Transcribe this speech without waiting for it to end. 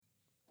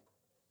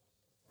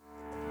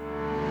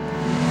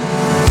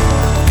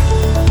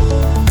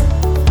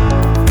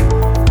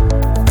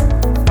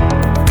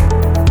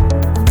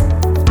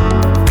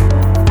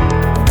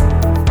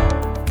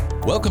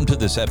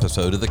this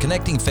episode of the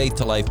Connecting Faith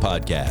to Life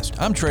podcast.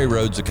 I'm Trey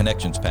Rhodes, the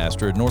Connections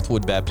Pastor at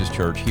Northwood Baptist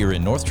Church here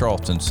in North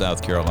Charleston,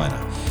 South Carolina.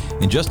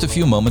 In just a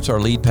few moments, our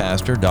lead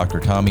pastor,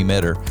 Dr. Tommy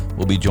Metter,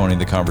 will be joining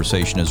the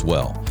conversation as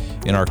well.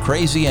 In our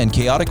crazy and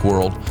chaotic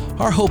world,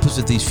 our hope is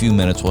that these few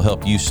minutes will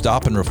help you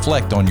stop and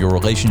reflect on your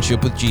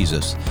relationship with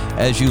Jesus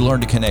as you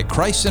learn to connect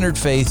Christ-centered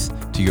faith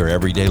to your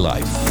everyday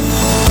life.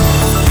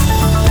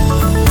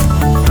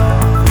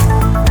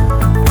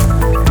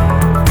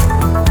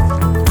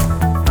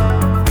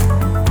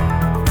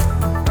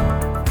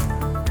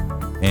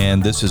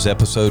 And this is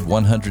episode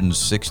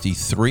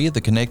 163 of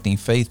the Connecting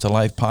Faith to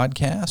Life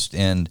podcast.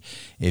 And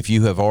if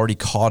you have already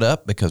caught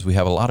up, because we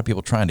have a lot of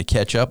people trying to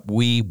catch up,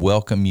 we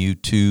welcome you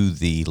to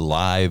the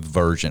live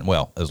version.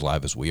 Well, as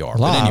live as we are.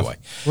 Live. But anyway.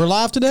 We're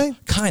live today?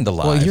 Kind of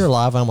live. Well, you're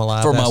live, I'm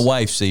alive. For my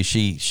wife, see,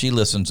 she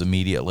listens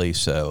immediately,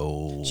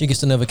 so... She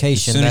gets a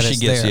notification as soon as that she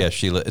gets,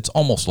 there. it's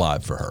almost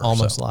live for her.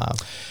 Almost live.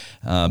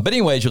 But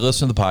anyways, you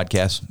listen to the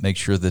podcast, make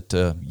sure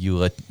that you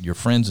let your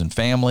friends and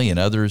family and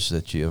others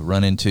that you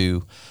run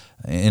into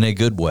in a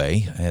good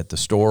way at the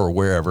store or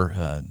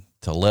wherever,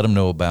 to let them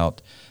know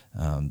about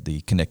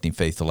the Connecting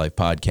Faith to Life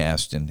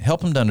podcast and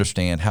help them to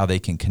understand how they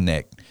can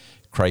connect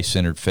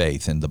Christ-centered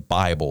faith and the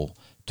Bible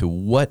to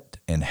what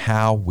and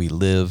how we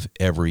live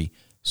every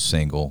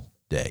single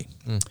day.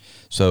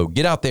 So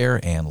get out there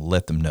and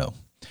let them know.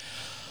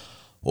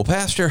 Well,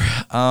 Pastor,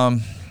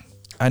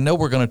 I know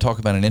we're going to talk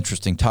about an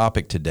interesting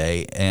topic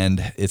today,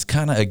 and it's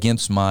kind of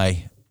against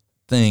my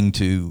thing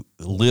to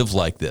live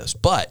like this,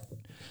 but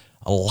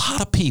a lot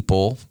of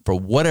people, for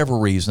whatever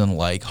reason,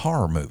 like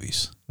horror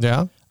movies.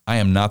 Yeah. I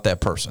am not that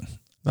person.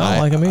 I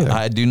don't like them either.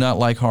 I do not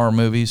like horror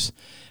movies.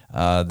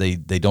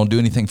 They don't do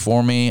anything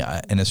for me,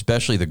 and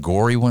especially the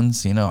gory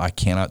ones. You know, I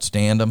cannot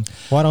stand them.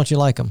 Why don't you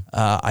like them?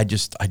 It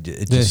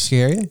Does it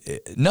scare you?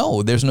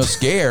 No, there's no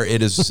scare.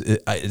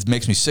 It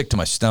makes me sick to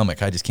my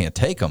stomach. I just can't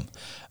take them.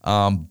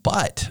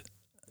 But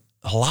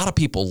a lot of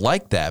people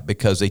like that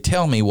because they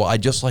tell me, well, I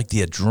just like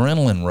the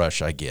adrenaline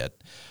rush I get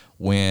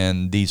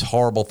when these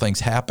horrible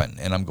things happen.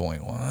 And I'm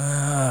going,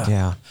 wow.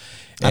 Yeah.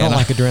 I don't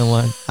like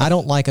adrenaline. I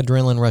don't like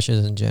adrenaline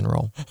rushes in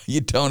general.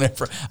 You don't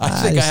ever. I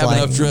think I have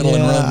enough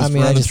adrenaline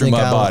running I just through think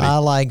my body. I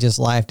like just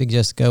life to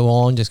just go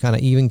on, just kind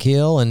of even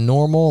keel and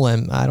normal,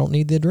 and I don't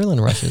need the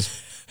adrenaline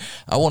rushes.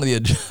 I want the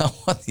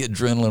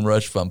adrenaline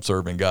rush if I'm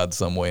serving God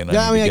some way, and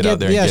I need to get out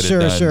there and get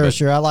sure, it done.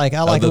 Sure. I like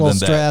a little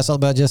stress,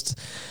 but just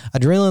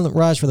adrenaline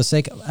rush for the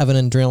sake of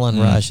an adrenaline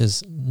rush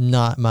is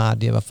not my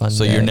idea of a fun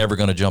So day. You're never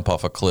going to jump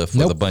off a cliff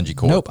with a bungee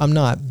cord? Nope, I'm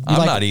not.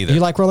 I'm not either. You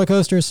like roller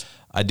coasters?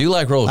 I do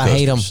like roller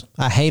coasters.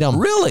 I hate them.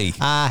 Really?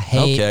 I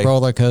hate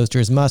roller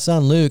coasters. My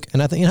son Luke,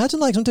 and I think Hudson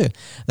likes them too.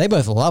 They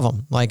both love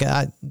them. Like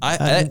I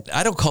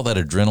don't call that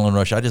adrenaline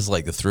rush. I just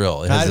like the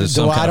thrill. I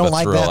don't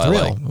like that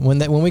thrill.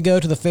 When we go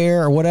to the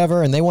fair or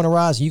whatever, and they want to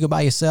rise, you go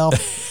by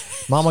yourself.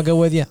 Mama go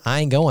with you. I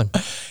ain't going.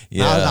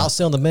 Yeah. I'll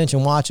sit on the bench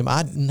and watch them.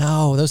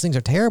 No, those things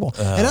are terrible.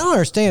 And I don't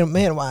understand,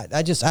 man.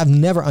 I've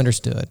never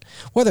understood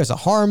whether it's a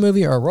horror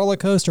movie or a roller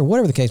coaster,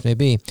 whatever the case may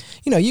be.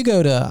 You know, you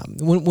go to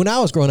when I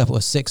was growing up, it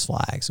was Six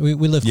Flags. We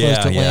lived close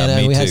to Atlanta.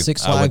 And we had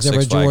Six Flags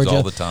over Georgia.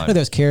 All the time. I know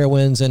there's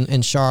Carowinds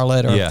in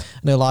Charlotte. Or I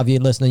know a lot of you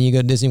listening. You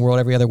go to Disney World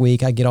every other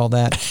week. I get all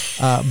that.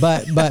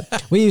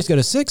 But we used to go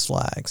to Six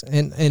Flags,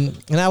 and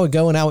I would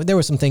go, and there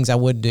were some things I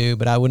would do,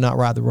 but I would not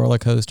ride the roller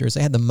coasters.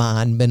 They had the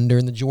Mind Bender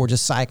and the Georgia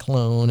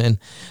Cyclone and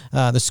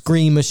the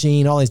Scream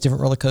Machine, all these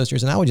different roller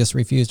coasters, and I would just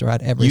refuse to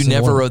ride every single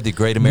one. You never rode the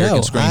Great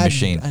American Scream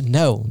Machine?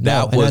 No, and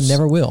I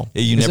never will.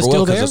 You never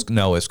will because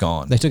it's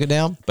gone. They took it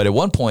down? But at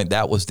one point,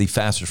 that was the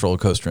fastest roller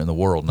coaster in the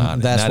world.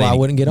 That's why I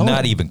wouldn't get on.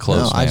 Not even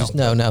close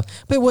now. No.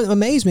 But what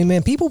amazed me,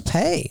 man, people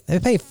pay. They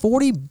pay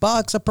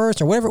 $40 a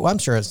person or whatever. Well, I'm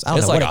sure it's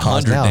like what it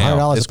costs now.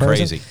 $100 it's a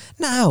person. Crazy.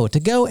 No, to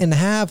go and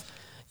have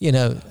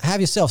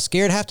yourself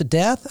scared half to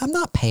death. I'm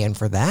not paying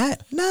for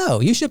that. No,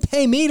 you should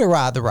pay me to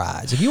ride the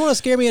rides. If you want to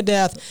scare me to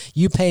death,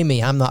 you pay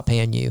me. I'm not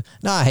paying you.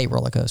 No, I hate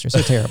roller coasters.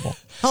 They're terrible.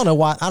 I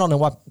don't know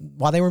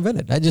why they were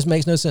invented. That just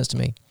makes no sense to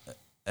me.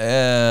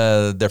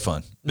 They're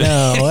fun.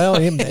 No, well,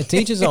 it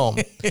teaches on,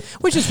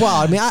 which is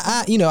wild.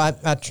 I mean,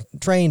 I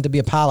trained to be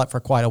a pilot for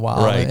quite a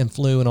while and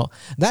flew and all.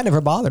 That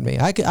never bothered me.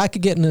 I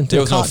could get into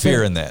there was no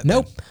fear in that.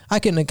 Nope. Then. I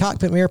could get in a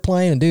cockpit of an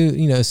airplane and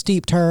do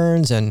steep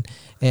turns and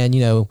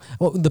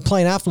the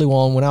plane I flew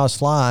on when I was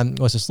flying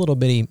was this little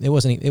bitty. It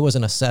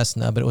wasn't a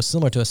Cessna, but it was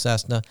similar to a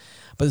Cessna.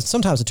 But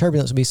sometimes the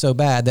turbulence would be so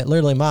bad that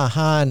literally my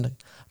hind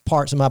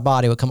parts of my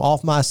body would come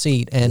off my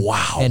seat and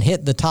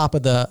hit the top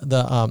of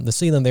the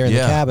ceiling there in the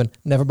cabin.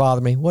 Never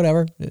bothered me.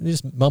 Whatever,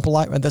 just bump a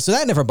light. So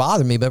that never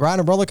bothered me. But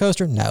riding a roller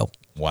coaster, no.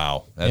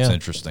 Wow, that's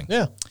interesting.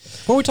 Yeah.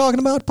 What are we talking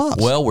about,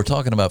 Pops? Well, we're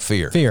talking about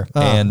fear. Fear.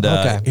 And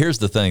here's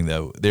the thing,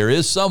 though. There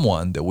is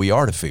someone that we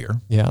are to fear.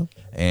 Yeah.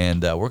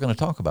 And we're going to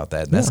talk about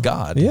that, and that's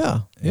God.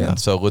 Yeah. And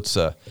so let's.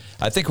 I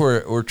think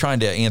we're trying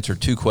to answer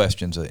two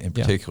questions in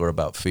particular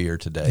about fear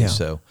today. Yeah.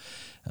 So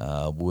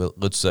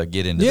let's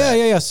get into that.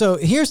 Yeah. So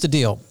here's the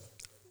deal.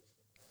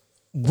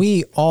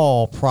 we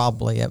all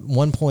probably at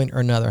one point or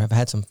another have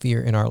had some fear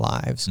in our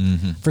lives.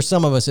 Mm-hmm. For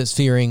some of us, it's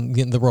fearing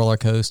the roller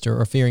coaster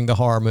or fearing the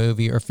horror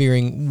movie or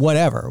fearing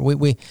whatever.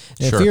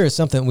 Sure. Fear is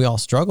something we all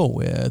struggle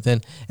with.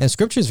 And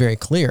Scripture is very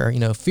clear,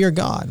 fear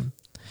God.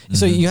 Mm-hmm.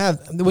 So you have,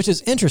 which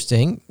is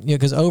interesting,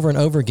 because over and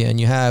over again,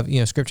 you have,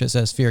 Scripture that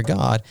says fear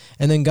God.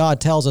 And then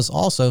God tells us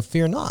also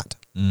fear not.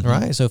 Mm-hmm.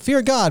 Right? So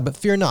fear God, but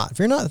fear not.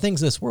 Fear not the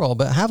things of this world,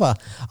 but have a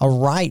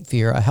right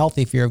fear, a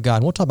healthy fear of God.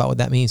 And we'll talk about what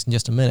that means in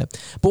just a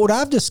minute. But what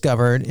I've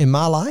discovered in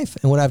my life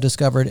and what I've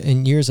discovered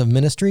in years of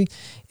ministry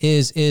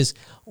is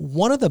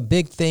one of the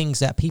big things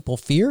that people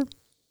fear,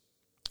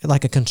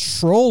 like a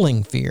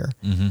controlling fear,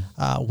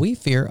 we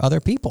fear other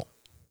people.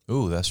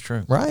 Ooh, that's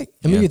true. Right?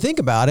 I mean, you think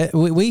about it,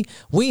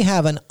 we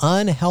have an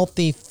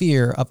unhealthy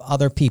fear of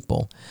other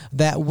people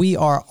that we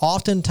are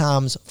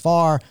oftentimes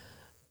far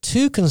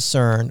too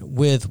concerned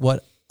with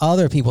what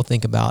other people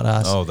think about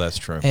us. Oh, that's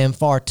true. And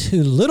far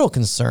too little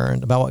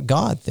concerned about what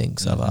God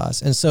thinks of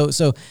us. And so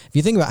if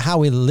you think about how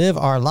we live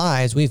our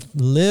lives, we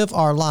live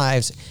our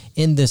lives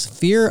in this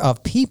fear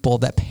of people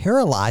that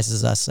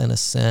paralyzes us in a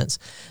sense,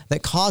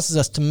 that causes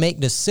us to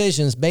make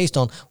decisions based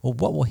on, well,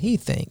 what will he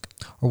think?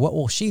 Or what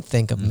will she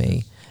think of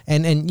me?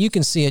 And you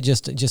can see it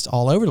just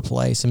all over the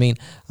place. I mean,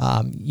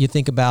 you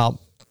think about,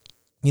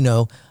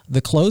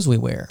 the clothes we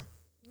wear.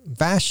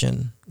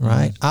 Fashion,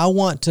 right? I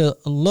want to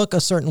look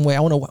a certain way. I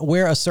want to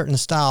wear a certain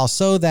style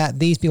so that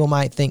these people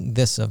might think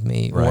this of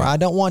me. Right. Or I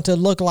don't want to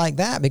look like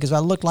that, because if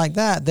I look like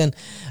that, then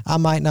I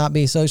might not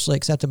be socially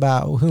accepted by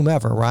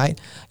whomever, right?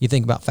 You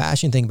think about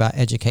fashion, think about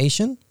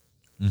education.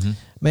 Mm-hmm.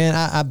 Man,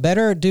 I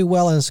better do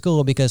well in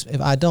school, because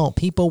if I don't,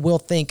 people will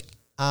think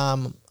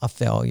I'm a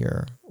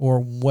failure or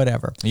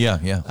whatever. Yeah.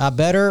 I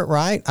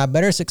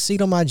better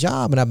succeed on my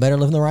job, and I better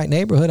live in the right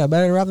neighborhood. I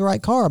better drive the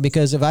right car,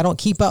 because if I don't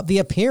keep up the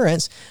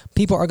appearance,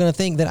 people are going to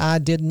think that I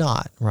did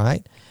not,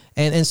 right?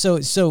 And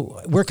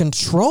so we're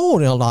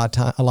controlled a lot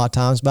of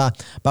times by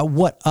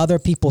what other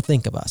people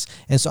think of us.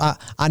 And so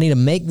I need to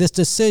make this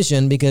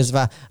decision, because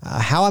if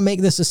how I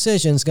make this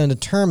decision is going to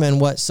determine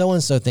what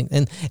so-and-so thinks.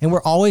 And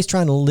we're always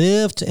trying to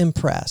live to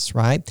impress,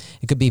 right?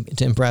 It could be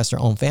to impress our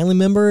own family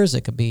members.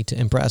 It could be to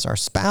impress our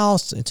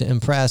spouse, to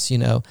impress,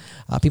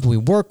 people we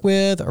work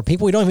with, or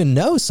people we don't even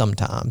know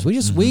sometimes. We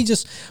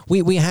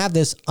have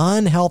this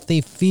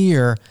unhealthy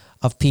fear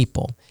of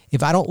people.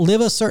 If I don't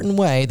live a certain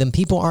way, then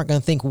people aren't going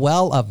to think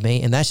well of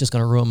me, and that's just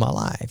going to ruin my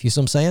life. You see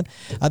what I'm saying?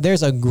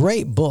 There's a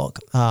great book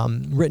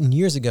written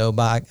years ago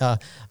by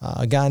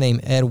a guy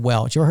named Ed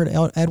Welch. You ever heard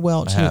of Ed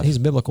Welch? He's a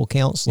biblical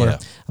counselor. Yeah.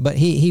 But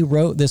he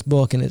wrote this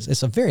book, and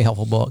it's a very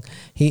helpful book.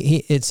 I'm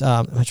trying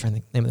to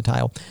think the name of the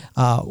title.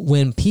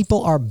 When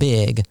People Are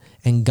Big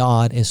and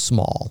God is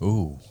Small.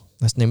 Ooh.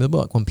 That's the name of the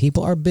book. When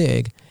People Are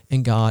Big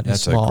and God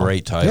is small. That's a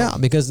great title. Yeah,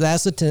 because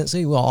that's the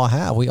tendency we all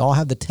have. We all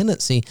have the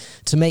tendency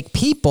to make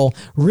people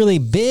really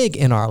big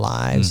in our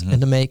lives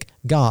and to make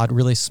God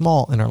really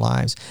small in our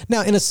lives.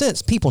 Now, in a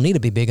sense, people need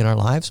to be big in our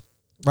lives,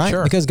 right?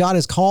 Sure. Because God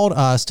has called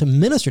us to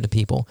minister to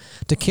people,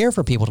 to care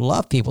for people, to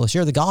love people, to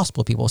share the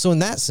gospel with people. So in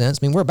that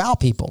sense, we're about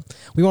people.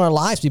 We want our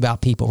lives to be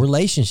about people,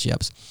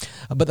 relationships.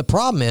 But the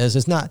problem is,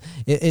 it's not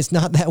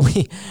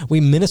that we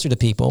minister to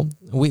people.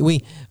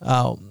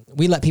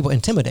 We let people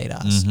intimidate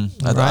us.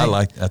 Mm-hmm.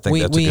 Right? I think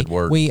that's a good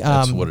word.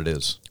 That's what it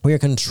is. We are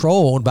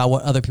controlled by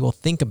what other people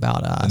think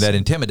about us. And that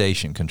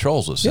intimidation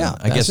controls us. Yeah,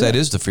 I guess that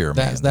is the fear of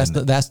man.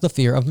 That's the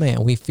fear of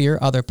man. We fear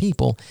other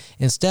people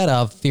instead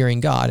of fearing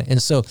God.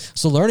 And so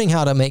learning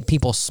how to make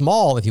people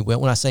small, if you will.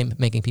 When I say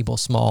making people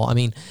small, I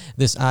mean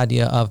this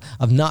idea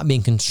of not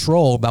being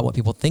controlled by what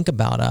people think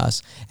about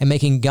us, and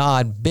making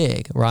God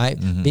big, right?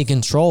 Mm-hmm. Being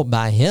controlled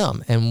by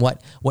Him and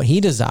what He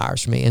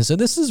desires for me. And so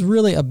this is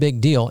really a big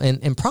deal,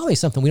 and probably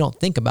something we don't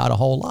think about a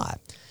whole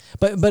lot.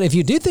 But if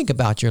you do think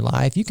about your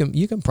life, you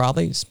can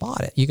probably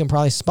spot it. You can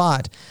probably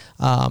spot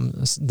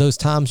those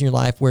times in your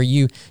life where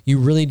you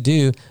really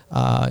do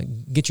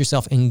get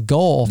yourself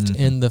engulfed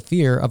in the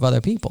fear of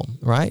other people,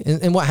 right?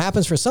 And what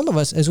happens for some of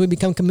us is we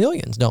become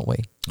chameleons, don't we?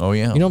 Oh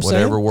yeah, you know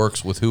whatever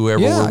works with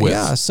whoever we're with.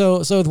 Yeah. So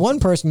with one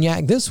person you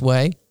act this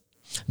way,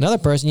 another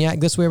person you act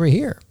this way over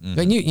here.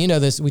 And you know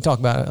this. We talk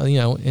about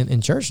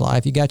in church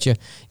life. You got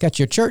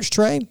your church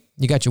tray.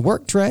 You got your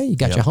work tray, you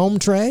got your home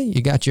tray,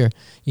 you got your,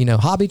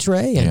 hobby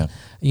tray, and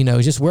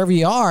just wherever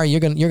you are,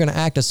 you're gonna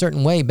act a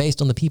certain way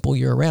based on the people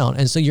you're around,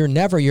 and so you're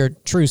never your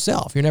true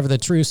self. You're never the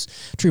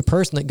true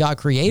person that God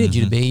created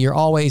you to be. You're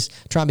always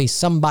trying to be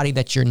somebody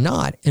that you're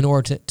not in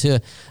order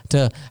to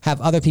have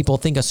other people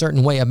think a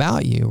certain way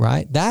about you.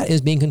 Right? That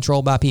is being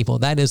controlled by people.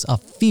 That is a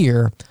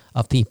fear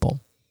of people.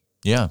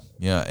 Yeah,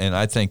 and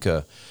I think.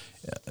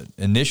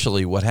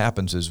 Initially what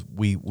happens is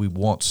we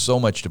want so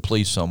much to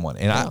please someone.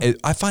 And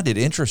I find it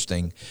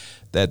interesting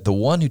that the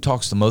one who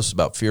talks the most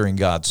about fearing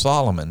God,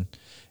 Solomon,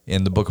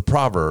 in the book of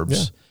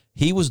Proverbs,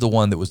 he was the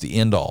one that was the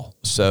end all.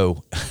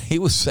 So he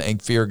was saying,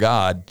 fear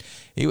God.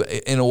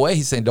 In a way,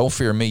 he's saying, don't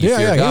fear me, you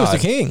fear God. He was the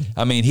king.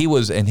 I mean, he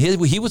was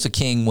a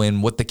king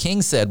when what the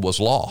king said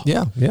was law.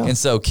 Yeah. And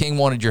so king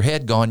wanted your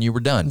head gone, you were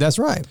done. That's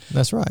right.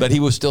 But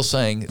he was still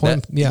saying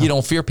that you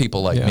don't fear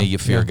people like me, you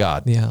fear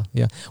God. Yeah.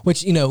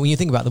 Which, when you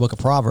think about the book of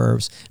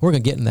Proverbs, we're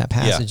going to get in that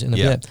passage in a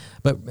bit,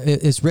 but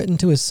it's written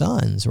to his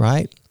sons,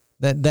 right?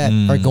 That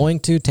are going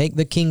to take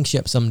the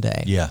kingship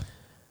someday. Yeah.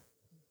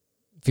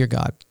 Fear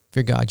God.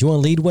 Fear God. You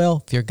want to lead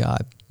well? Fear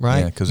God.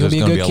 Right? Yeah, because there's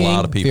going to be a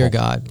lot of people. Fear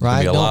God,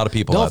 right? There's going to be a lot of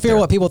people Don't out fear there.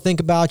 what people think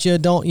about you.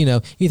 Don't,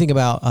 you think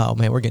about, oh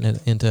man, we're getting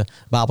into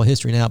Bible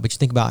history now, but you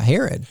think about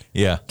Herod.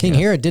 Yeah. King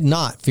Herod did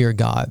not fear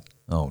God.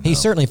 Oh, no. He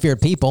certainly feared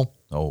people.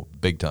 Oh,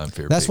 big time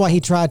fear. That's why he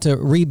tried to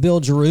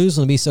rebuild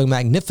Jerusalem and be so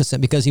magnificent,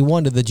 because he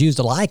wanted the Jews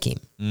to like him.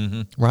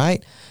 Mm-hmm.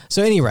 Right?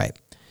 So, at any rate,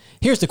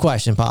 here's the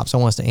question, Pops, I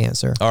want us to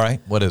answer. All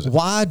right. What is it?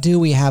 Why do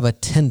we have a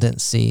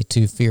tendency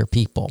to fear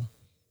people?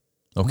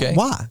 Okay.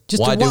 Why?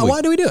 Why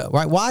do we do it?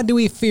 Right? Why do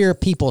we fear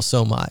people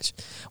so much?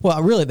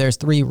 Well, really, there's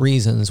 3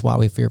 reasons why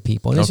we fear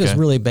people. And it's just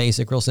really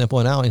basic, real simple.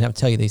 And I don't even have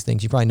to tell you these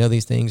things. You probably know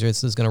these things, or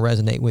this is going to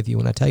resonate with you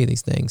when I tell you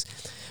these things.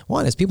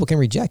 One is people can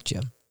reject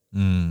you.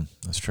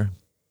 That's true.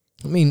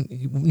 I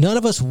mean, none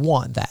of us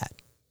want that.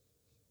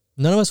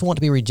 None of us want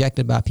to be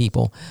rejected by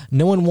people.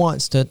 No one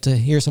wants to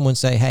hear someone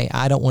say, hey,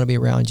 I don't want to be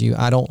around you.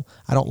 I don't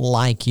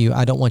like you.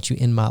 I don't want you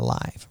in my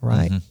life,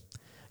 right? Mm-hmm.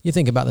 You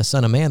think about the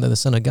Son of Man, though. The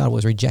Son of God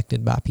was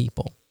rejected by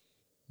people,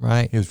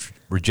 right? He was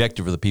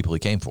rejected for the people he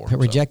came for.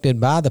 Rejected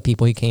by the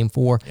people he came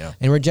for,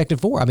 and rejected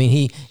for. I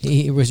mean,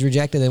 he was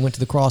rejected and went to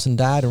the cross and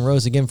died and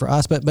rose again for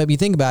us. But you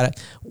think about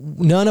it,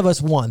 none of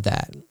us want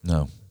that.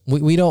 No.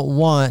 We don't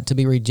want to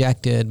be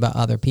rejected by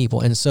other people.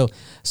 And so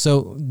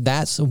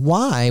that's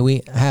why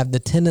we have the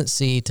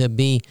tendency to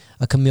be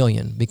a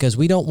chameleon, because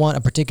we don't want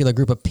a particular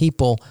group of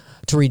people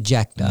to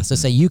reject us, to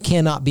say, you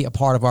cannot be a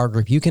part of our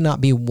group. You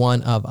cannot be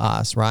one of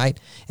us, right?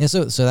 And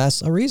so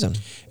that's a reason.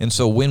 And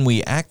so when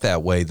we act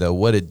that way, though,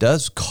 what it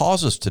does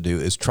cause us to do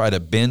is try to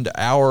bend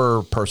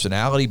our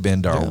personality,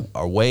 bend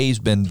our ways,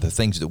 bend the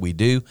things that we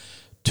do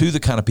to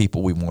the kind of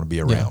people we want to be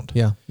around.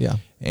 Yeah.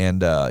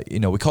 And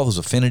we call those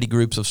affinity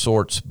groups of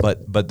sorts, but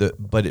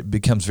it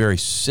becomes very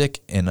sick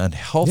and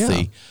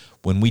unhealthy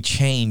when we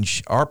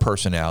change our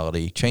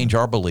personality, change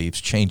our beliefs,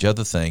 change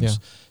other things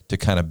to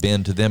kind of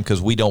bend to them,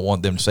 because we don't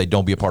want them to say,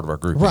 don't be a part of our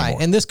group right.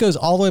 anymore. And this goes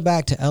all the way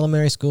back to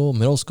elementary school,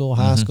 middle school,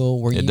 high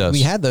school, where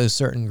we had those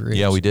certain groups.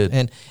 Yeah, we did.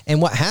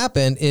 And what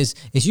happened is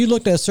you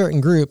looked at a certain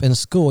group in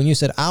school and you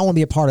said, I want to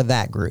be a part of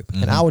that group.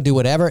 And I will do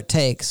whatever it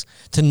takes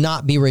to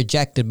not be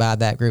rejected by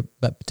that group,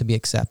 but to be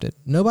accepted.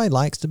 Nobody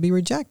likes to be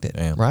rejected,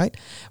 right?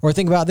 Or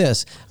think about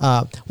this.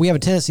 We have a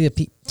tendency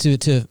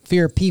to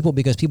fear people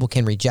because people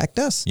can reject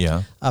us.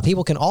 Yeah.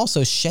 People can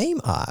also shame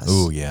us.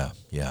 Oh, yeah.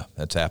 Yeah,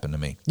 that's happened to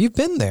me. You've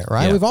been there,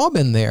 right? Yeah. We've all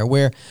been there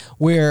where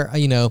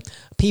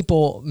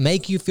people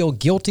make you feel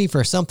guilty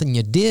for something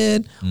you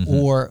did,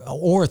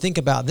 or think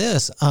about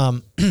this.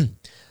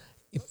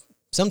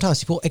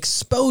 Sometimes people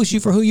expose you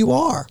for who you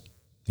are.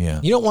 Yeah.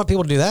 You don't want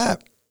people to do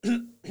that.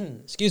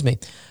 Excuse me.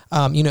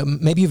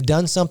 Maybe you've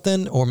done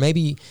something, or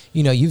maybe,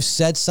 you've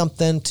said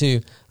something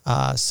to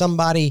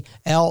somebody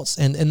else,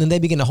 and then they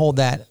begin to hold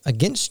that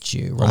against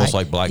you, right? Almost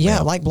like blackmail.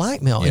 Yeah, like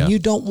blackmail. Yeah. And you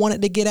don't want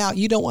it to get out.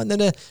 You don't want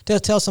them to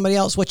tell somebody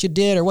else what you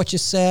did or what you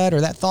said or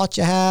that thought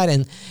you had.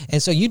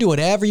 And so you do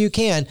whatever you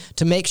can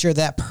to make sure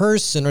that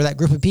person or that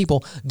group of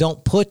people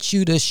don't put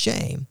you to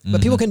shame.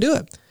 But people can do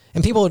it.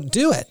 And people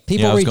do it.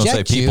 People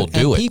reject you,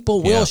 and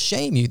people will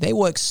shame you. They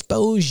will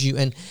expose you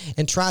and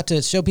try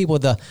to show people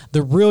the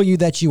real you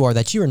that you are.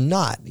 That you are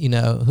not,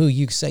 who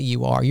you say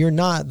you are. You're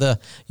not the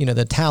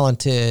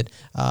talented,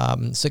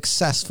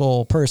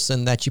 successful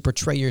person that you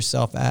portray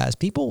yourself as.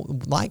 People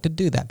like to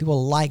do that.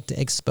 People like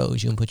to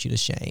expose you and put you to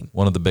shame.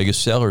 One of the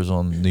biggest sellers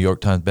on the New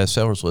York Times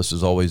bestsellers list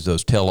is always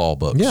those tell-all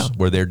books,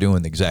 where they're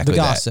doing exactly the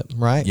gossip, that.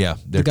 Right? Yeah,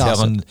 they're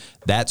telling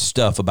that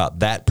stuff about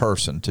that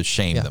person to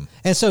shame them.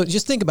 And so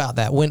just think about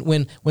that.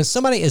 When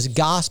somebody is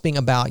gossiping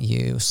about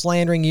you,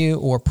 slandering you,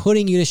 or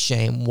putting you to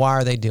shame, why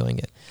are they doing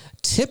it?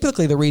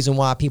 Typically, the reason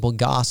why people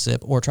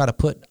gossip or try to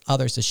put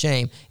others to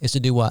shame is to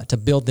do what? To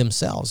build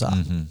themselves up.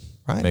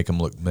 Right? Make them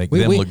look big, and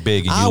you look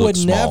small. I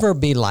would never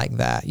be like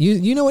that.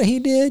 You know what he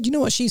did? You know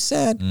what she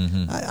said?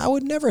 I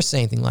would never say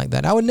anything like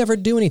that. I would never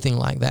do anything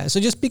like that. So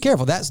just be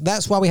careful.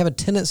 That's why we have a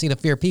tendency to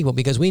fear people,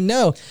 because we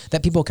know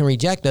that people can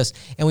reject us,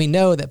 and we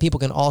know that people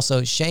can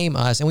also shame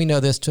us, and we know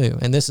this too.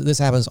 And this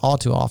happens all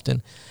too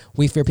often.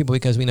 We fear people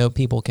because we know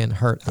people can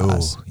hurt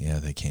us. Oh, yeah,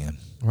 they can.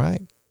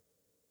 Right?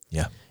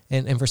 Yeah.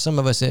 And for some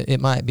of us,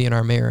 it might be in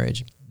our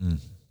marriage.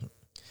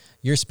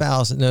 Your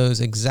spouse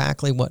knows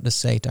exactly what to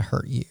say to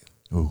hurt you.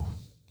 Ooh,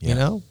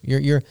 yeah.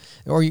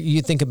 Or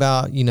you think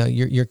about,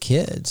 your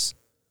kids.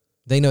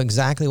 They know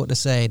exactly what to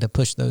say to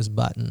push those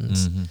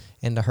buttons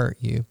and to hurt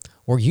you.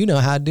 Or you know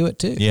how to do it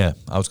too. Yeah,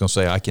 I was going to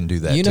say I can do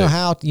that.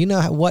 You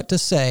know what to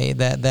say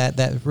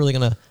that's really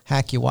going to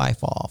hack your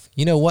wife off.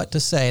 You know what to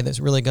say that's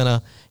really going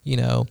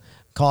to,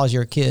 cause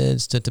your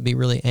kids to be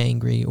really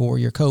angry, or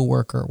your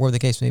coworker, whatever the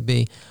case may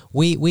be.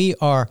 We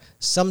are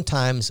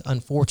sometimes,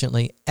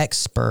 unfortunately,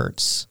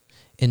 experts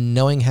in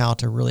knowing how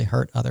to really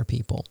hurt other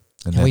people.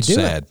 And that's we do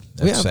sad. It.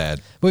 That's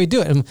sad. But we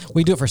do it. And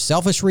we do it for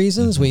selfish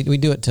reasons. We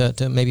do it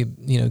to maybe,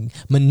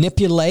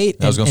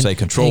 manipulate. I was going to say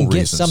control and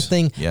reasons. Get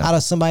something out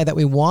of somebody that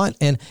we want.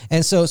 And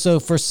so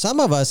for some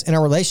of us in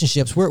our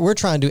relationships, we're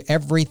trying to do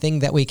everything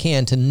that we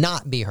can to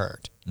not be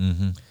hurt.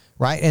 Mm-hmm.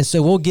 Right. And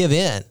so we'll give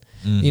in.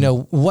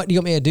 Mm-hmm. What do you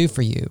want me to do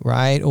for you,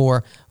 right?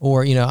 Or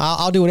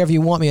I'll do whatever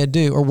you want me to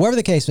do, or whatever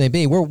the case may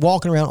be. We're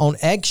walking around on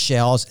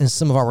eggshells in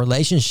some of our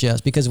relationships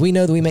because we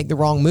know that we make the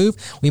wrong move.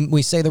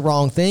 We say the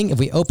wrong thing. If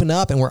we open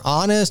up and we're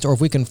honest, or if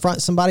we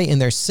confront somebody in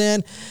their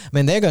sin,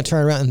 they're going to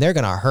turn around and they're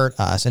going to hurt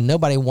us, and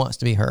nobody wants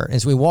to be hurt.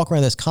 And so we walk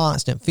around this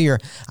constant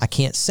fear. I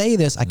can't say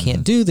this. I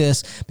can't do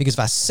this, because if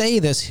I say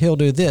this, he'll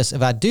do this.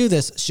 If I do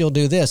this, she'll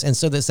do this. And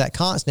so there's that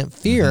constant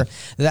fear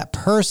that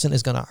person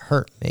is going to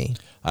hurt me.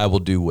 I will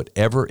do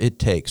whatever it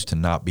takes to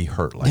not be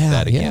hurt like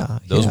that again.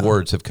 Those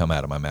words have come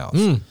out of my mouth.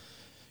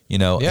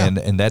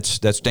 And that's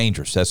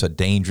dangerous. That's a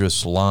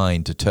dangerous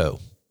line to toe,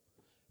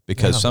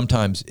 because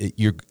sometimes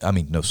you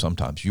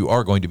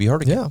are going to be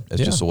hurt again. Yeah.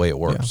 That's just the way it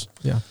works.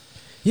 Yeah.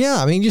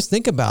 Just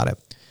think about it.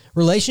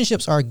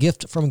 Relationships are a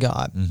gift from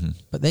God,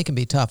 but they can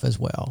be tough as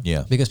well.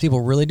 Yeah. Because people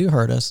really do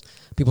hurt us.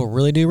 People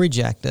really do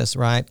reject us,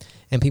 right?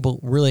 And people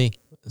really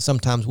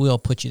sometimes will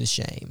put you to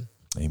shame.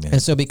 Amen.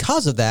 And so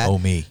because of that,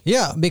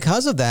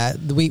 because of that,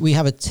 we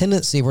have a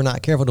tendency, if we're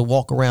not careful, to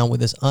walk around with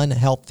this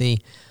unhealthy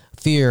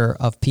fear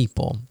of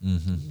people,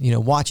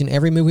 watching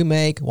every move we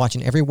make,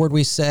 watching every word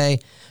we say,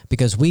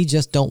 because we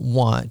just don't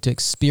want to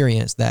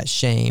experience that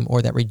shame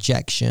or that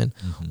rejection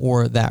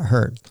or that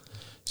hurt.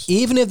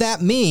 Even if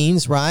that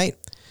means, right,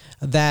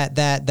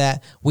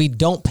 that we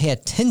don't pay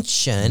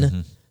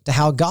attention to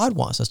how God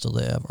wants us to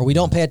live, or we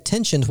don't pay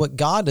attention to what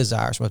God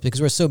desires from us,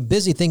 because we're so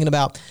busy thinking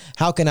about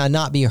how can I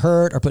not be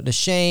hurt or put to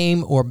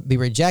shame or be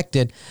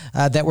rejected,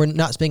 that we're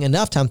not spending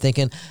enough time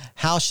thinking,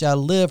 how should I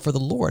live for the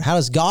Lord? How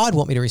does God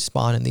want me to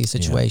respond in these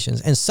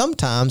situations? And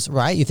sometimes,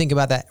 right, you think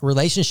about that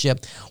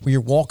relationship where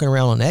you're walking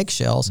around on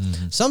eggshells.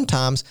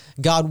 Sometimes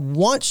God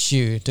wants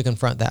you to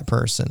confront that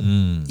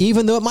person,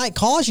 even though it might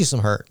cause you some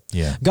hurt.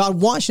 Yeah. God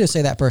wants you to say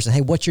to that person,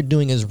 hey, what you're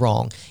doing is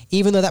wrong,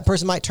 even though that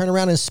person might turn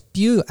around and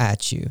spew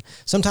at you.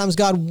 Sometimes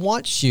God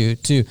wants you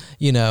to,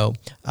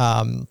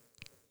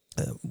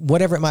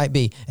 whatever it might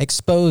be,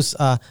 expose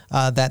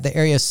that the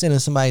area of sin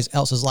in somebody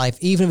else's life,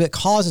 even if it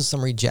causes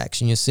some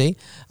rejection, you see.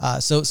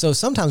 So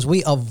sometimes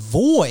we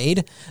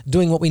avoid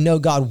doing what we know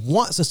God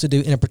wants us to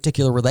do in a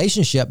particular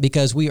relationship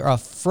because we are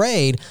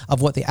afraid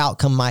of what the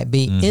outcome might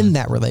be in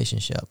that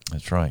relationship.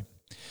 That's right.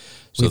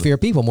 So we fear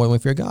people more than we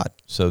fear God.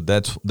 So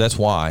that's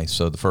why.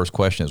 So the first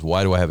question is,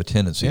 why do I have a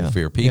tendency to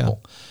fear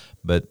people?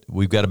 But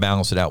we've got to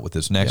balance it out with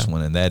this next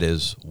one, and that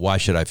is, why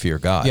should I fear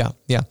God?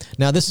 Yeah.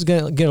 Now, this is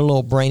going to get a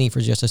little brainy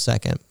for just a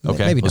second.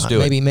 Okay, maybe let's not.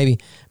 do it.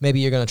 Maybe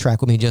you're going to track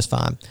with me just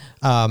fine.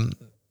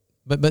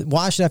 But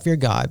why should I fear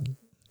God?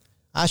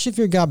 I should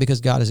fear God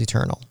because God is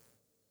eternal.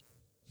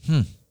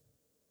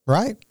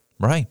 Right?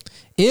 Right.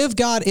 If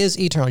God is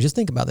eternal, just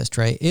think about this,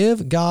 Trey.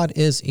 If God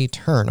is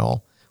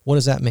eternal, what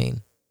does that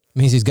mean? It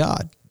means he's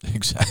God.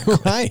 Exactly.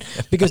 Right?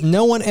 Because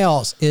no one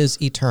else is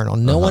eternal.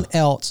 No one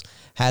else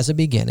has a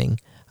beginning.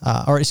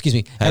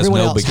 Everyone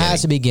else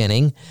has a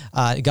beginning.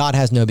 God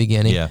has no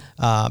beginning. Yeah.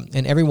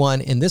 And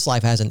everyone in this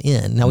life has an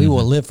end. Now, we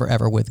will live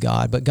forever with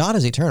God, but God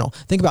is eternal.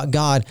 Think about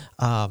God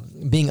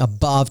being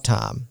above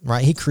time,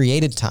 right? He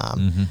created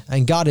time,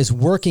 and God is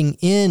working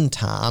in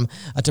time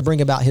to bring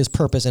about his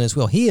purpose and his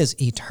will. He is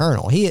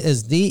eternal. He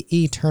is the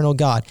eternal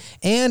God.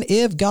 And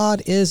if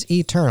God is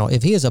eternal,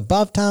 if he is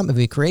above time, if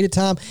he created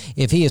time,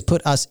 if he has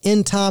put us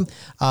in time,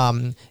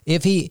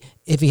 if he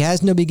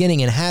has no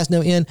beginning and has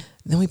no end,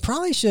 then we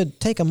probably should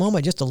take a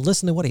moment just to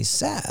listen to what he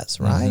says,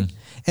 right?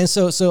 And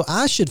so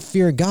I should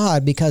fear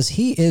God because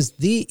he is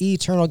the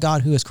eternal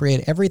God who has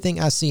created everything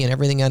I see and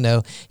everything I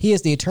know. He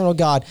is the eternal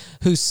God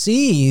who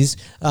sees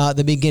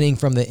the beginning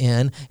from the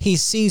end. He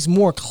sees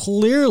more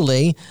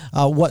clearly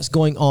what's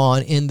going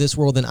on in this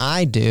world than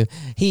I do.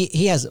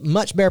 He has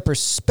much better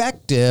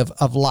perspective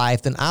of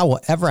life than I will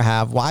ever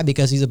have. Why?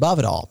 Because he's above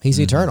it all. He's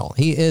eternal.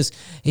 He is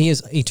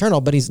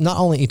eternal, but he's not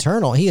only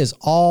eternal, he is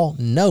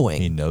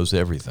all-knowing. He knows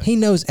everything. He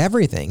knows everything.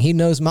 He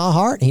knows my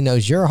heart. He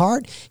knows your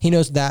heart. He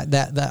knows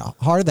that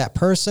heart of that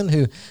person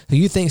who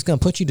you think is going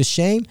to put you to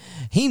shame.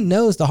 He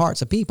knows the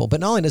hearts of people. But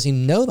not only does he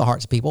know the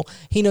hearts of people,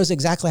 he knows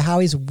exactly how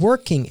he's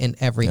working in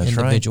every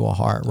individual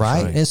heart,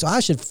 right? And so I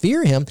should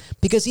fear him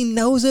because he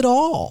knows it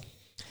all.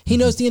 He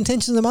knows the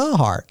intentions of my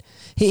heart.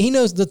 He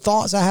knows the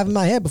thoughts I have in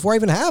my head before I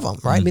even have them,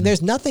 right? I mean,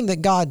 there's nothing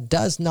that God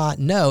does not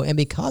know. And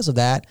because of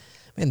that,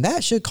 and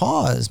that should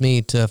cause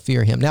me to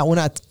fear him. Now, when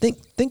I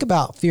think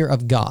about fear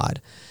of God,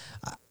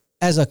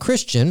 as a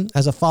Christian,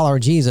 as a follower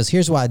of Jesus,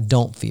 here's what I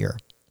don't fear,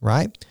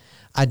 right?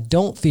 I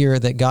don't fear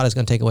that God is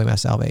going to take away my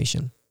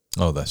salvation.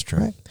 Oh, that's true.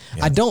 Right?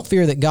 Yeah. I don't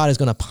fear that God is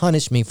going to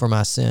punish me for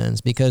my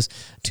sins because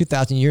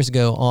 2,000 years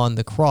ago on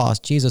the cross,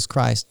 Jesus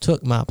Christ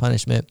took my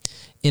punishment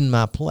in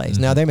my place.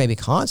 Now, there may be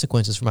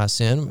consequences for my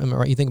sin.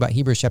 You think about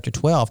Hebrews chapter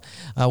 12,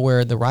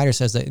 where the writer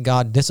says that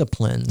God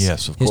disciplines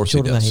Yes, of his course he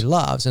children that does. he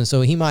loves. And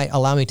so he might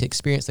allow me to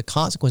experience the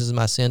consequences of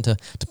my sin to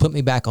put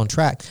me back on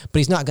track, but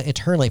he's not going to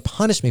eternally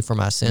punish me for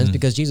my sins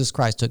because Jesus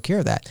Christ took care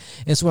of that.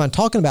 And so when I'm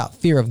talking about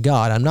fear of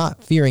God, I'm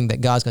not fearing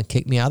that God's going to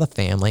kick me out of the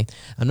family.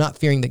 I'm not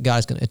fearing that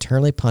God's going to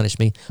eternally punish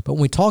me. But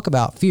when we talk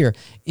about fear,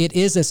 it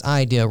is this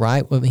idea,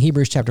 right, with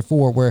Hebrews chapter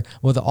 4, where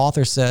the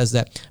author says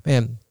that,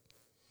 man,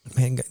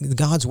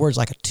 God's word is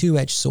like a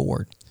two-edged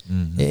sword.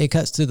 It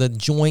cuts to the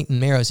joint and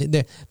marrow.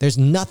 There's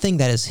nothing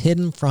that is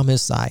hidden from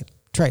his sight.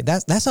 Trey,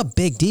 that's a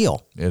big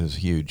deal. It is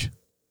huge.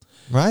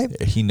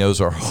 Right? He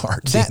knows our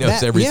hearts. He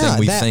knows everything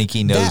we think.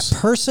 He knows. That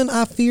person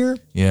I fear,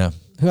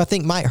 who I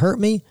think might hurt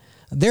me,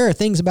 there are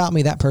things about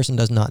me that person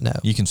does not know.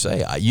 You can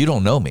say, you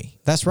don't know me.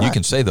 That's right. You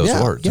can say those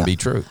words and be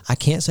true. I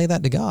can't say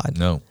that to God.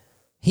 No.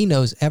 He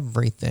knows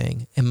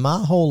everything. And my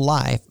whole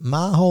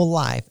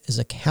life is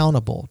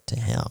accountable to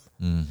him.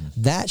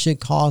 That should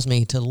cause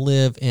me to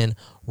live in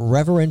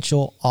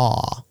reverential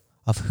awe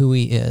of who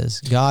he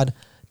is. God,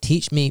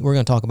 teach me, we're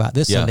going to talk about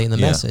this Sunday in the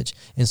message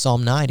in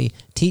Psalm 90,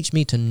 teach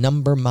me to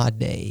number my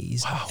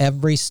days. Wow.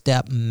 Every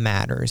step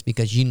matters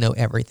because you know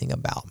everything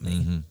about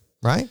me.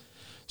 Right?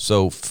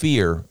 So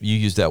fear, you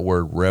use that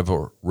word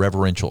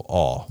reverential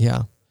awe.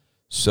 Yeah.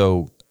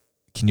 So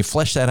can you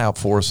flesh that out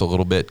for us a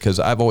little bit? Because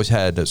I've always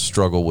had a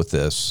struggle with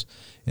this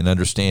in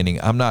understanding.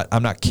 I'm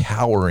not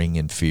cowering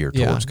in fear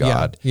towards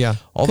God. Yeah.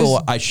 Although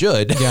I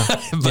should,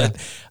 but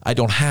I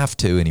don't have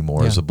to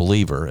anymore as a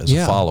believer, as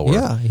a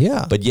follower.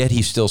 Yeah. But yet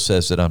he still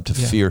says that I'm to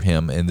fear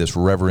him in this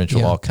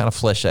reverential awe. Kind of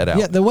flesh that out.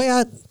 Yeah, the way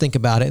I think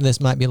about it, and this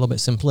might be a little bit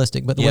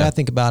simplistic, but the way I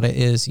think about it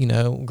is,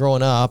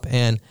 growing up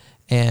and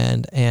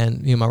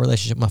my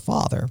relationship with my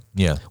father.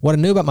 Yeah. What I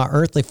knew about my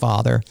earthly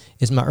father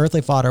is my earthly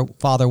father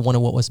wanted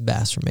what was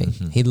best for me.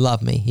 He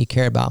loved me. He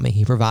cared about me.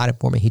 He provided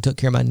for me. He took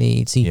care of my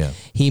needs.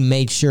 He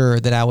made sure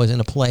that I was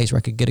in a place where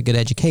I could get a good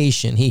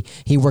education.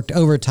 He worked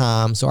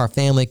overtime so our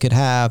family could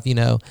have,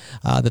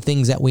 the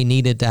things that we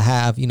needed to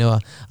have,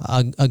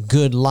 a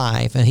good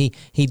life. And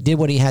he did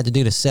what he had to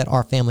do to set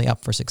our family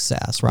up for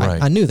success,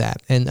 right? I knew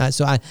that. And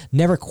so I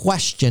never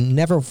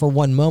for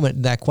one moment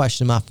did I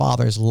question my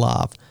father's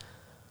love.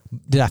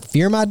 Did I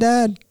fear my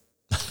dad?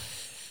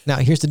 Now,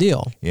 here's the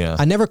deal.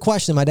 I never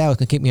questioned my dad was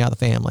going to kick me out of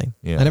the family.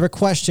 I never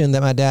questioned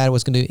that my dad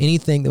was going to do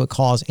anything that would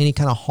cause any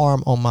kind of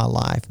harm on my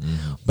life.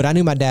 But I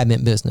knew my dad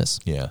meant business.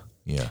 And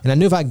I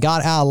knew if I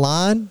got out of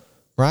line,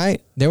 right,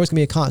 there was going to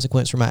be a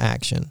consequence for my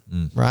action,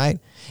 right?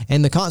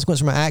 And the consequence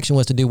for my action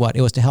was to do what?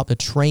 It was to help to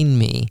train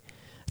me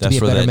to be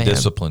a better man. That's where that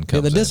discipline comes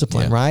in. The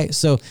discipline, right?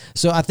 So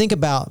I think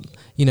about,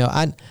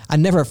 I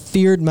never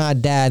feared my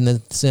dad in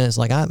the sense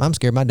like I'm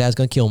scared my dad's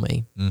going to kill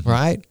me,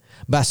 right?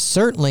 But I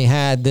certainly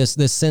had this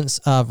sense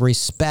of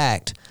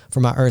respect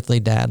for my earthly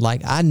dad.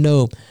 Like I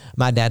know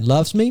my dad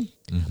loves me,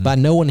 but I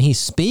know when he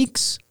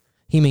speaks,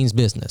 he means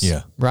business.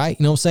 Right?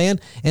 You know what I'm saying?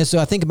 And so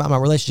I think about my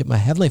relationship with my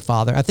Heavenly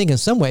Father. I think in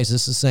some ways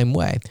it's the same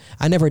way.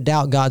 I never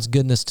doubt God's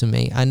goodness to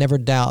me. I never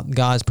doubt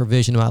God's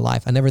provision in my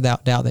life. I never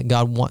doubt that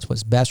God wants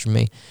what's best for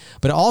me.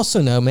 But I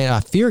also know, man,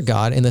 I fear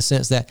God in the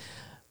sense that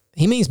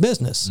he means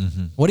business.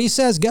 What he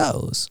says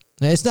goes.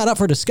 Now, it's not up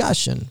for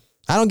discussion.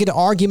 I don't get to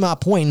argue my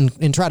point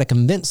and try to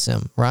convince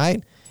him,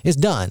 right? It's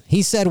done.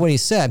 He said what he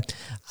said.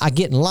 I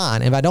get in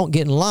line. And if I don't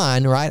get in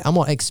line, right, I'm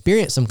going to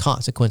experience some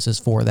consequences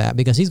for that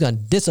because he's going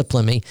to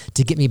discipline me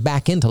to get me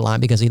back into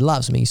line because he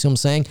loves me. You see what I'm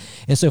saying?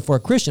 And so for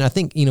a Christian, I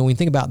think, when you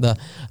think about the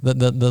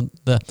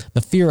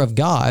fear of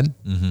God,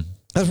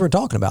 that's what we're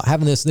talking about,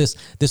 having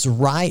this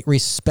right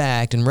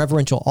respect and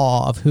reverential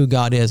awe of who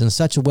God is in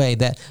such a way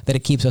that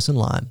it keeps us in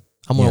line.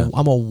 I'm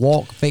gonna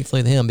walk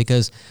faithfully with him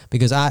because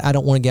I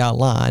don't want to get out of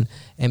line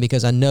and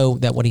because I know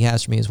that what he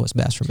has for me is what's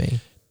best for me.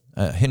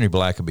 Henry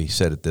Blackaby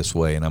said it this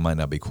way, and I might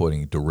not be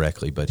quoting it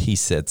directly, but he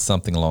said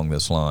something along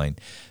this line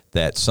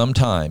that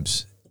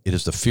sometimes it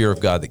is the fear of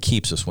God that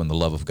keeps us when the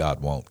love of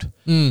God won't.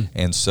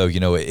 And so,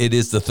 it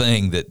is the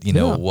thing that,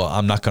 well,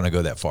 I'm not going to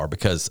go that far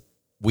because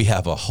we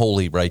have a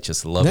holy,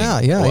 righteous, loving,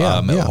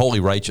 holy,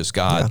 righteous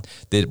God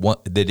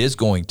that is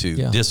going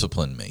to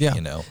discipline me,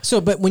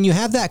 So, but when you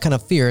have that kind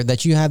of fear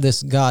that you have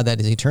this God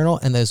that is eternal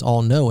and that is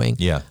all-knowing,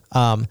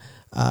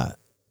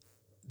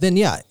 then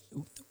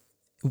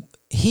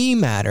he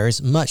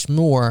matters much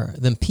more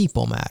than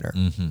people matter.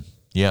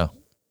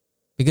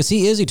 Because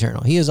he is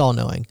eternal. He is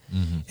all-knowing.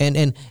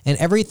 And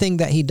everything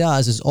that he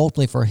does is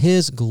ultimately for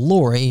his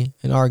glory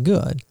and our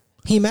good.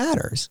 He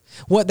matters.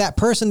 What that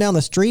person down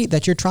the street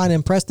that you're trying to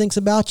impress thinks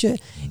about you,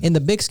 in the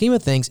big scheme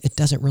of things, it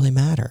doesn't really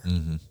matter.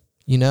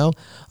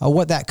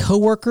 What that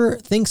coworker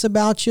thinks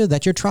about you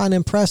that you're trying to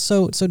impress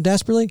so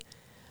desperately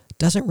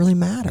doesn't really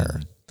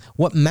matter.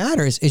 What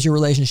matters is your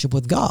relationship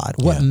with God.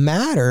 What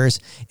matters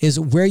is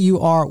where you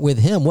are with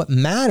him. What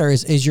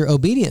matters is your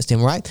obedience to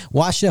him, right?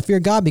 Why should I fear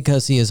God?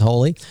 Because he is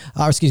holy.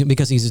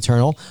 Because he's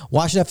eternal.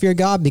 Why should I fear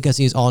God? Because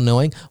he is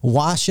all-knowing.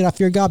 Why should I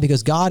fear God?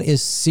 Because God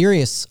is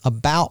serious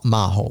about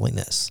my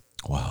holiness.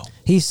 Wow.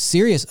 He's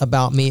serious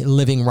about me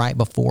living right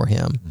before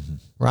him,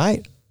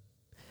 right?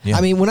 Yeah.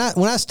 I mean, when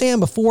I stand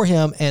before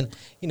him and,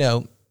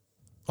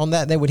 on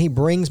that day when he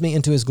brings me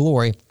into his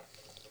glory,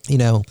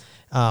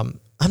 I'm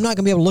not going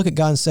to be able to look at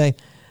God and say,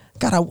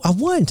 God, I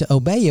wanted to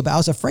obey you, but I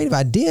was afraid if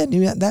I did,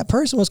 that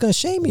person was going to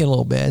shame me a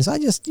little bit. And so I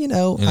just, and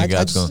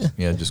God's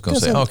going to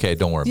say, okay,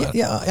 don't worry about it.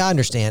 Yeah, I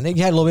understand.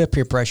 You had a little bit of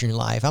peer pressure in your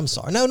life. I'm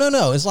sorry.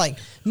 No. It's like,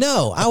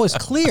 no, I was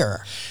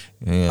clear.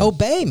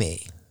 Obey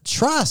me.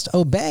 Trust,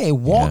 obey,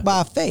 walk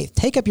by faith,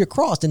 take up your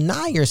cross,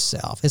 deny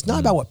yourself. It's not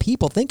about what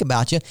people think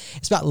about you.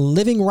 It's about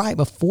living right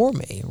before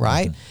me,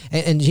 right?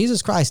 And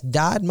Jesus Christ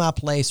died in my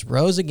place,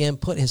 rose again,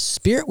 put his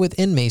spirit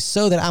within me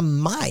so that I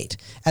might,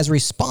 as a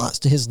response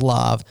to his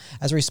love,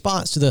 as a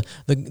response to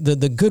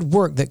the good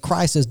work that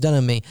Christ has done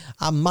in me,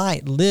 I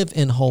might live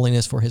in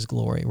holiness for his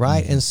glory,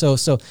 right? And so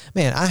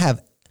man,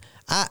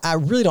 I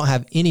really don't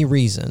have any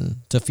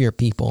reason to fear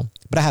people,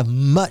 but I have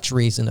much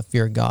reason to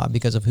fear God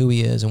because of who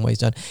he is and what he's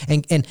done.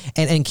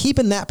 And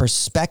keeping that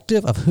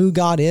perspective of who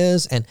God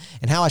is and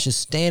how I should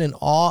stand in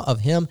awe of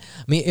him,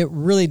 I mean, it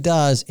really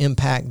does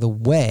impact the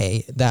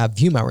way that I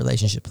view my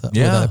relationship with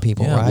other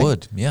people, right? It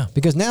would, yeah.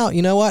 Because now,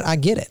 you know what? I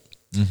get it.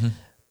 Mm-hmm.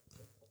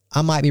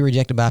 I might be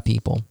rejected by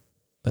people,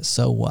 but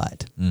so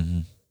what? Mm-hmm.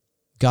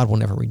 God will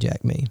never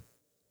reject me.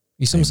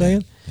 You see what I'm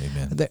saying?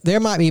 Amen. There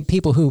might be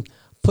people who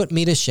put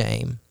me to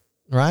shame,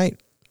 right?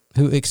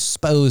 Who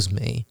expose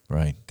me.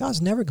 Right.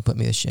 God's never going to put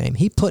me to shame.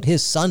 He put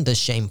his son to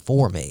shame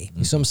for me.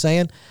 You see what I'm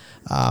saying?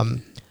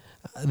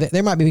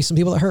 There might be some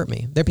people that hurt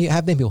me. There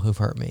have been people who've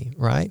hurt me,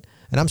 right?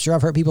 And I'm sure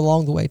I've hurt people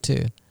along the way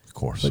too. Of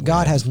course. But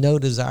God has no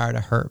desire to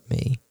hurt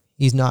me.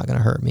 He's not going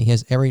to hurt me. He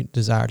has every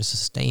desire to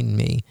sustain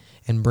me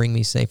and bring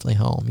me safely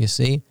home. You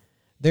see?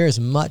 There is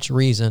much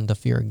reason to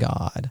fear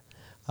God,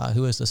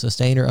 who is the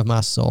sustainer of my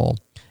soul,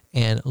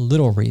 and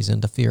little reason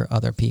to fear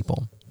other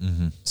people.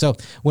 Mm-hmm. So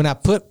when I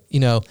put,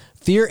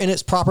 fear in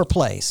its proper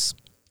place,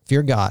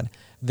 fear God,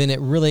 then it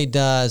really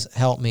does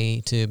help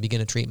me to begin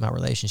to treat my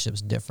relationships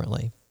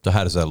differently. So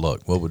how does that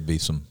look? What would be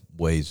some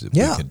ways that we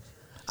can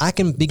I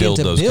can begin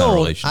to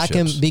build I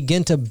can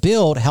begin to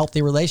build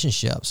healthy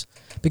relationships,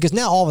 because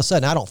now all of a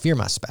sudden I don't fear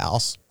my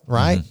spouse,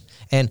 right? Mm-hmm.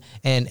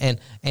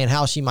 And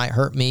how she might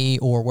hurt me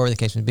or whatever the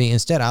case may be.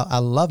 Instead, I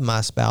love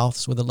my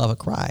spouse with the love of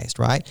Christ,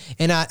 right?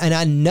 And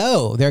I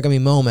know there are going to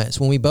be moments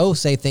when we both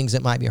say things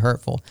that might be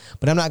hurtful,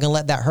 but I'm not going to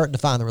let that hurt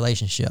define the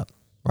relationship,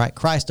 right?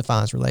 Christ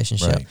defines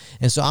relationship, right.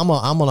 And so I'm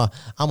gonna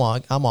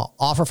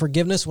offer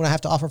forgiveness when I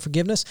have to offer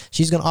forgiveness.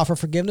 She's going to offer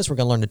forgiveness. We're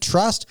going to learn to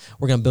trust.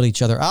 We're going to build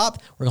each other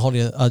up. We're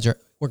going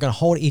to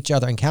hold each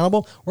other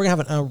accountable. We're going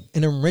to have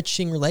an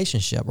enriching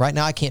relationship. Right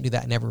now, I can't do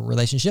that in every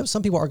relationship.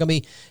 Some people are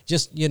going to be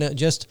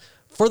just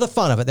for the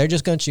fun of it. They're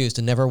just going to choose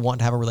to never want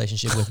to have a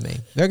relationship with me.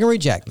 They're going to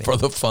reject me. For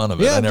the fun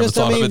of it. I never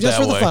thought of it that way. Just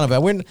for the fun of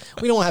it.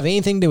 We don't have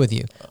anything to do with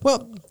you.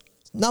 Well,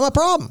 not my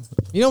problem.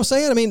 You know what I'm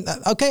saying? I mean,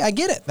 okay, I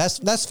get it.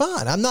 That's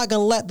fine. I'm not going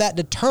to let that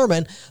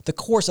determine the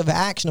course of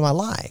action of my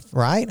life,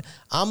 right?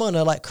 I'm going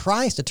to let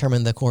Christ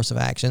determine the course of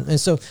action. And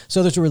so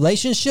there's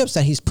relationships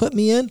that he's put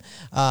me in,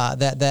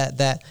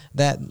 that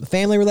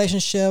family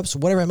relationships,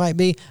 whatever it might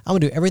be. I'm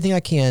going to do everything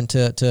I can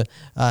to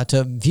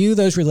view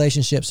those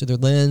relationships through the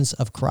lens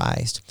of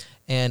Christ.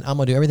 And I'm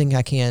going to do everything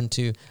I can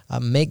to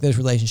make those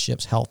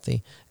relationships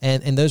healthy.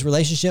 And those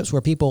relationships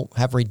where people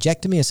have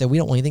rejected me and said, we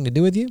don't want anything to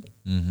do with you.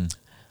 Mm-hmm.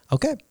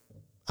 Okay.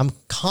 I'm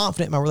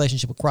confident in my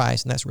relationship with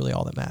Christ, and that's really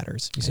all that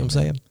matters. You see what I'm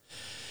saying?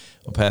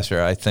 Well,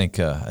 Pastor, I think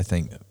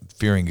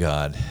fearing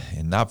God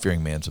and not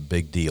fearing man is a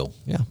big deal.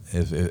 Yeah.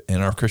 In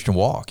our Christian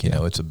walk, you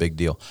know, it's a big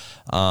deal.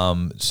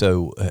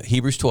 So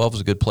Hebrews 12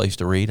 is a good place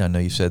to read. I know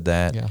you said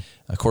that. Yeah.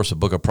 Of course, the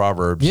book of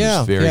Proverbs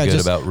is very good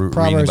about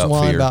reading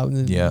about fear. About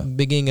the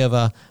beginning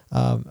of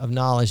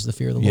knowledge, the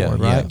fear of the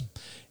Lord, right? Yeah.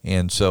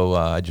 And so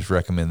I just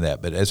recommend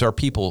that. But as our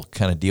people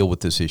kind of deal with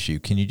this issue,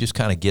 can you just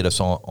kind of get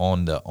us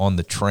on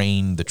the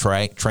train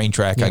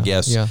track, I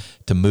guess,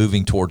 to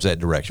moving towards that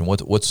direction?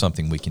 What's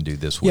something we can do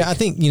this week? Yeah, I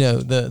think,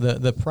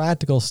 the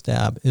practical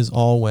step is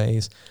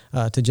always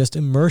to just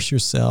immerse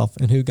yourself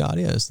in who God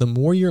is. The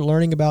more you're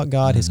learning about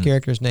God, his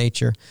character, his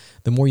nature,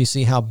 the more you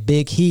see how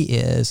big he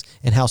is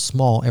and how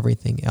small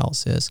everything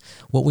else is.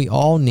 What we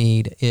all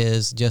need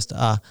is just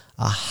a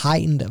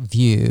heightened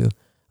view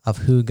of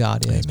who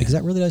God is, because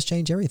that really does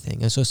change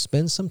everything. And so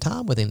spend some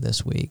time with him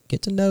this week.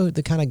 Get to know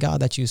the kind of God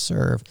that you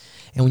serve.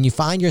 And when you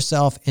find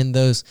yourself in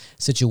those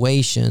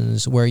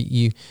situations where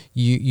you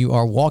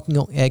are walking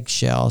on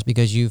eggshells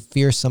because you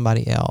fear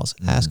somebody else,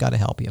 ask God to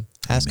help you.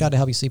 Ask God to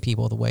help you see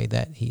people the way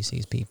that he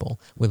sees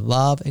people, with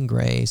love and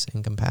grace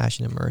and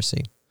compassion and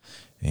mercy.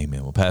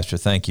 Amen. Well, Pastor,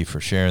 thank you for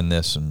sharing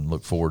this, and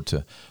look forward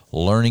to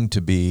learning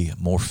to be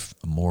more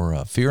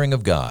fearing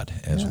of God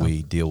as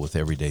we deal with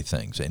everyday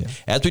things. And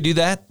as we do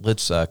that,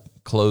 let's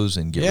close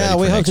and get ready for next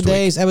week. We hope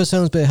today's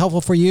episode has been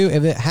helpful for you.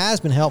 If it has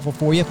been helpful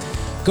for you,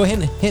 go ahead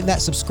and hit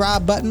that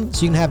subscribe button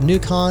so you can have new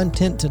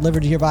content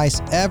delivered to your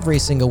device every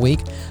single week.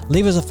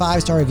 Leave us a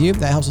 5-star review.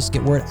 That helps us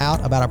get word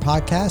out about our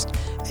podcast.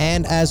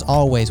 And as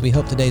always, we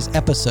hope today's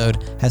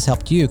episode has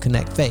helped you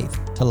connect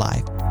faith to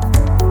life.